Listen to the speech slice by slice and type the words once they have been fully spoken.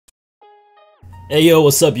Hey yo,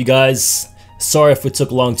 what's up you guys? Sorry if it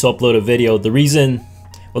took long to upload a video. The reason,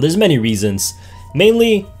 well, there's many reasons.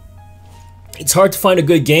 Mainly, it's hard to find a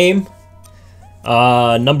good game.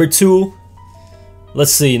 Number two,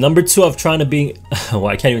 let's see. Number two, I'm trying to be, well,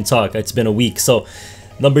 I can't even talk. It's been a week. So,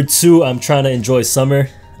 number two, I'm trying to enjoy summer.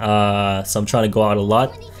 So I'm trying to go out a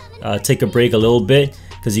lot. Take a break a little bit,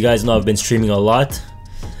 because you guys know I've been streaming a lot.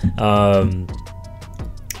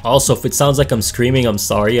 Also, if it sounds like I'm screaming, I'm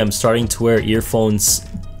sorry. I'm starting to wear earphones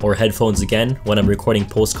or headphones again when I'm recording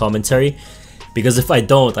post commentary, because if I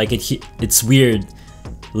don't, I could it's weird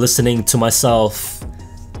listening to myself,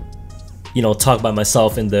 you know, talk by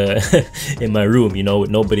myself in the in my room, you know, with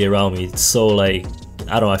nobody around me. It's so like,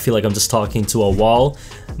 I don't know, I feel like I'm just talking to a wall,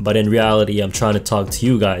 but in reality I'm trying to talk to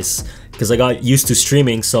you guys, because I got used to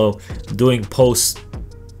streaming, so doing post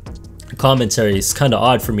commentary is kind of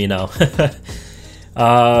odd for me now.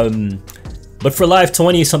 But for Live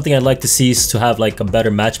 20, something I'd like to see is to have like a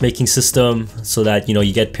better matchmaking system, so that, you know,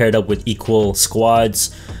 you get paired up with equal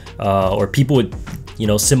squads, or people with, you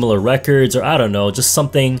know, similar records, or I don't know, just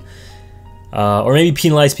something, or maybe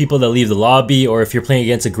penalize people that leave the lobby, or if you're playing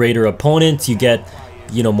against a greater opponent, you get,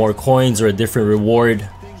 you know, more coins or a different reward,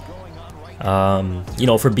 you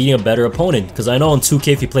know, for beating a better opponent. Because I know in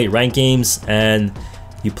 2K, if you play ranked games and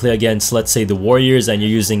you play against, let's say, the Warriors, and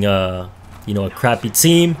you're using you know, a crappy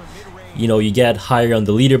team, you know, you get higher on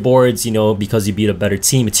the leaderboards, you know, because you beat a better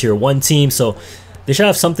team, a tier 1 team. So they should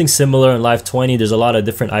have something similar in Live 20. There's a lot of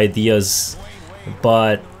different ideas,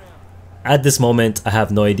 but at this moment I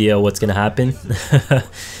have no idea what's gonna happen,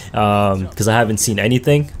 because I haven't seen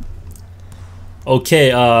anything. Okay,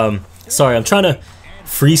 sorry, I'm trying to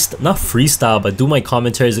not freestyle, but do my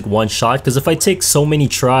commentaries like one shot, because if I take so many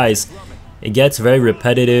tries, it gets very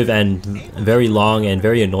repetitive and very long and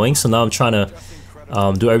very annoying. So now I'm trying to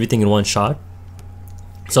do everything in one shot.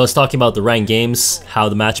 So I was talking about the ranked games, how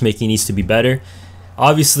the matchmaking needs to be better.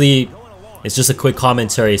 Obviously, it's just a quick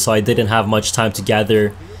commentary, so I didn't have much time to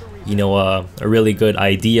gather, you know, a really good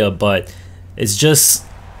idea. But it's just,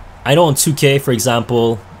 I know in 2K, for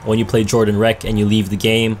example, when you play Jordan Rec and you leave the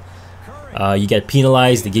game, you get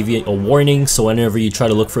penalized. They give you a warning, so whenever you try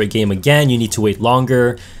to look for a game again, you need to wait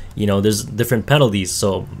longer. You know, there's different penalties,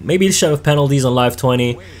 so maybe they should have penalties on Live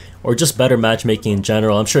 20, or just better matchmaking in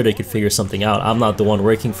general. I'm sure they could figure something out. I'm not the one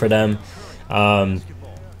working for them. But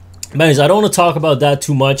anyways, I don't want to talk about that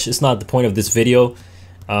too much. It's not the point of this video.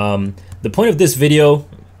 The point of this video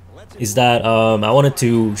is that I wanted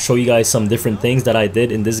to show you guys some different things that I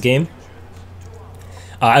did in this game.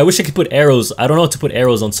 I wish I could put arrows. I don't know how to put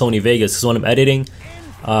arrows on Sony Vegas, because when I'm editing,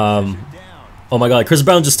 oh my god, Chris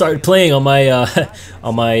Brown just started playing on my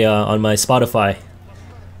on my Spotify.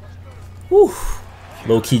 Whew,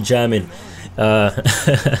 low-key jamming.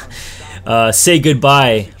 Say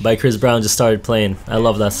Goodbye by Chris Brown just started playing. I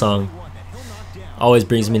love that song. Always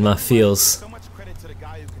brings me in my feels.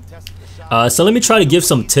 So let me try to give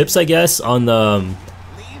some tips, I guess, on the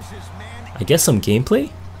some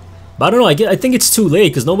gameplay. But I don't know, I think it's too late,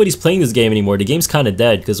 because nobody's playing this game anymore. The game's kind of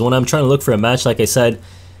dead, because when I'm trying to look for a match, like I said,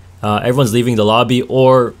 everyone's leaving the lobby,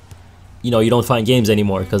 or, you know, you don't find games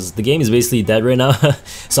anymore, because the game is basically dead right now.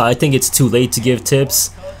 So I think it's too late to give tips.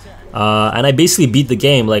 And I basically beat the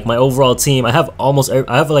game. Like, my overall team, I have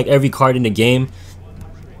like every card in the game.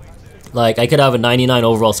 Like, I could have a 99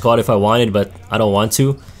 overall squad if I wanted, but I don't want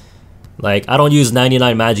to. Like, I don't use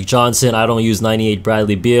 99 Magic Johnson, I don't use 98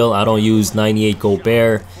 Bradley Beal, I don't use 98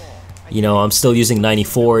 Gobert. You know, I'm still using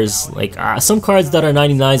 94s. Like, some cards that are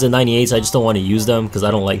 99s and 98s, I just don't want to use them because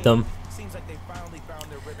I don't like them.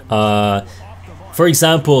 For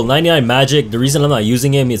example, 99 Magic, the reason I'm not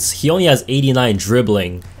using him is he only has 89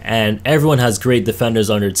 dribbling, and everyone has great defenders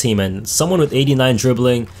on their team, and someone with 89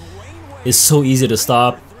 dribbling is so easy to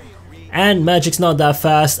stop. And Magic's not that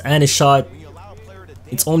fast, and his shot,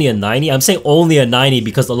 it's only a 90. I'm saying only a 90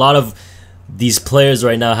 because a lot of these players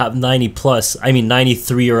right now have 90 plus, I mean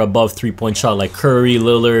 93 or above 3-point shot, like Curry,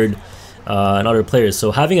 Lillard, and other players.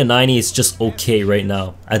 So having a 90 is just okay right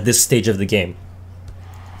now at this stage of the game.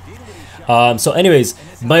 So anyways,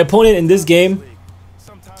 my opponent in this game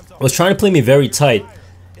was trying to play me very tight.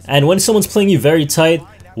 And when someone's playing you very tight,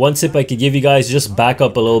 one tip I could give you guys, just back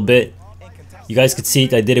up a little bit. You guys could see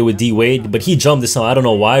it, I did it with D Wade, but he jumped this time, I don't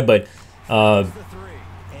know why, but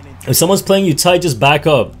if someone's playing you tight, just back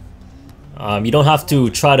up. You don't have to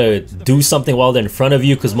try to do something while they're in front of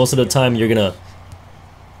you, because most of the time you're gonna,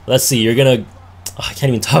 let's see, you're gonna, I can't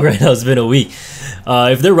even talk right now, it's been a week.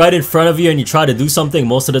 If they're right in front of you and you try to do something,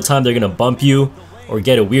 most of the time they're gonna bump you or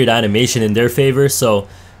get a weird animation in their favor. So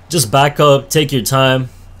just back up, take your time.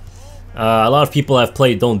 A lot of people I've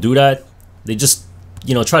played don't do that. They just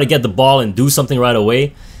you know, try to get the ball and do something right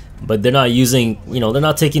away, but they're not using, you know, they're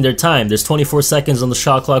not taking their time. There's 24 seconds on the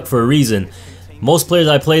shot clock for a reason. Most players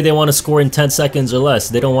I play, they want to score in 10 seconds or less.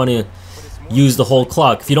 They don't want to use the whole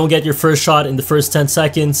clock. If you don't get your first shot in the first 10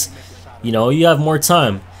 seconds, you know, you have more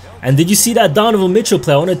time. And did you see that Donovan Mitchell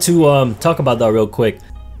play? I wanted to talk about that real quick.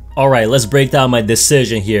 Alright, let's break down my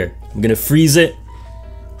decision here. I'm gonna freeze it.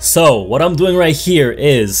 So, what I'm doing right here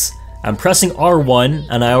is I'm pressing R1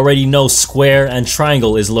 and I already know square and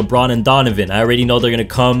triangle is LeBron and Donovan. I already know they're gonna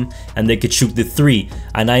come and they could shoot the 3.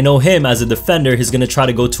 And I know him as a defender, he's gonna try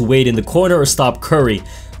to go to Wade in the corner or stop Curry.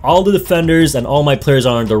 All the defenders and all my players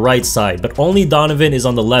are on the right side, but only Donovan is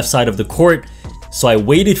on the left side of the court. So I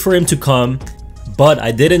waited for him to come, but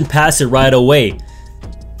I didn't pass it right away.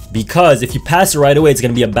 Because if you pass it right away, it's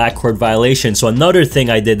going to be a backcourt violation. So another thing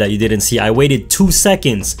I did that you didn't see, I waited 2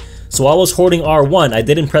 seconds. So I was holding R1, I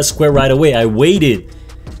didn't press square right away, I waited.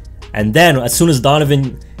 And then as soon as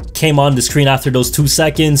Donovan came on the screen after those 2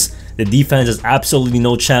 seconds, the defense has absolutely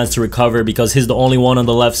no chance to recover because he's the only one on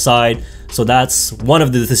the left side. So that's one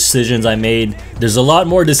of the decisions I made. There's a lot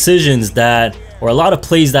more decisions that, or a lot of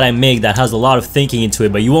plays that I make that has a lot of thinking into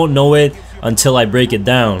it, but you won't know it until I break it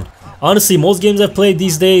down. Honestly, most games I've played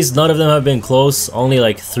these days, none of them have been close. Only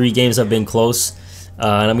like 3 games have been close, and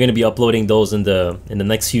I'm gonna be uploading those in the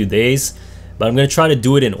next few days. But I'm gonna try to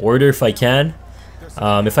do it in order if I can.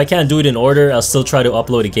 If I can't do it in order, I'll still try to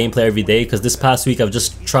upload a gameplay every day. Because this past week I've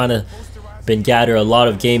just trying to gather a lot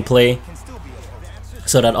of gameplay,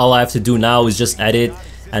 so that all I have to do now is just edit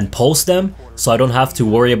and post them. So I don't have to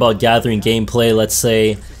worry about gathering gameplay. Let's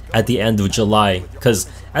say at the end of July, because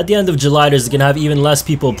at the end of July there's gonna have even less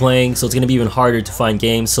people playing, so it's gonna be even harder to find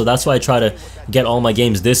games. So that's why I try to get all my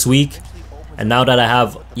games this week. And now that I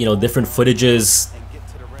have, you know, different footages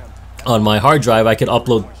on my hard drive, I can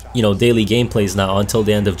upload, you know, daily gameplays now until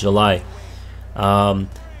the end of July. And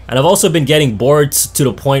I've also been getting bored to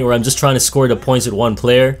the point where I'm just trying to score the points with one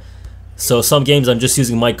player. So some games I'm just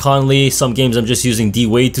using Mike Conley, some games I'm just using D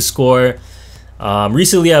Wade to score.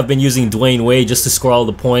 Recently I've been using Dwayne Wade just to score all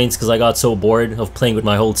the points because I got so bored of playing with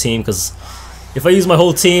my whole team. Because if I use my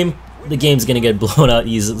whole team, the game's gonna get blown out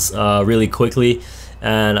really quickly,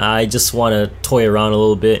 and I just want to toy around a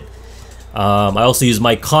little bit. I also use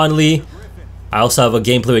Mike Conley. I also have a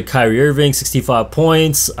gameplay with Kyrie Irving, 65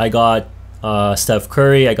 points. I got Steph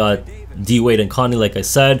Curry. I got D Wade and Conley, like I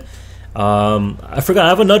said. I forgot, I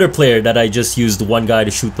have another player that I just used one guy to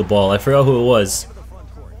shoot the ball. I forgot who it was.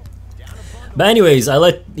 But anyways, I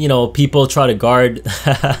let, you know, people try to guard.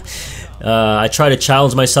 I try to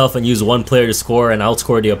challenge myself and use one player to score and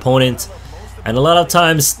outscore the opponent. And a lot of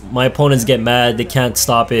times my opponents get mad, they can't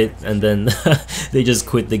stop it, and then they just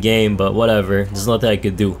quit the game. But whatever, there's nothing I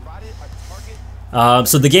could do.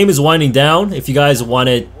 So the game is winding down. If you guys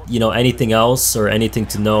wanted, you know, anything else or anything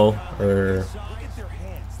to know, or,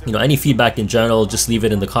 you know, any feedback in general, just leave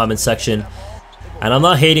it in the comment section. And I'm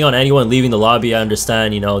not hating on anyone leaving the lobby. I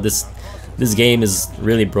understand, you know, this game is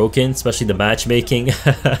really broken, especially the matchmaking.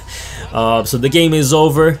 So the game is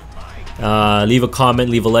over. Leave a comment,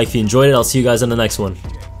 leave a like if you enjoyed it. I'll see you guys in the next one.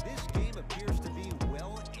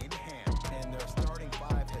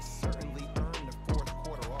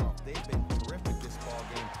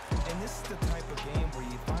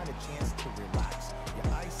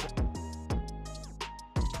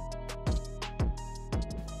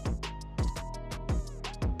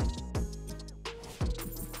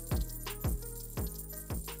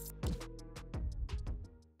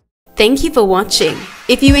 Thank you for watching.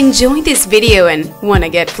 If you enjoyed this video and want to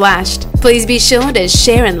get flashed, please be sure to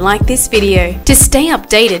share and like this video. To stay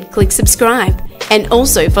updated, click subscribe and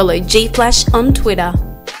also follow GFlash on Twitter.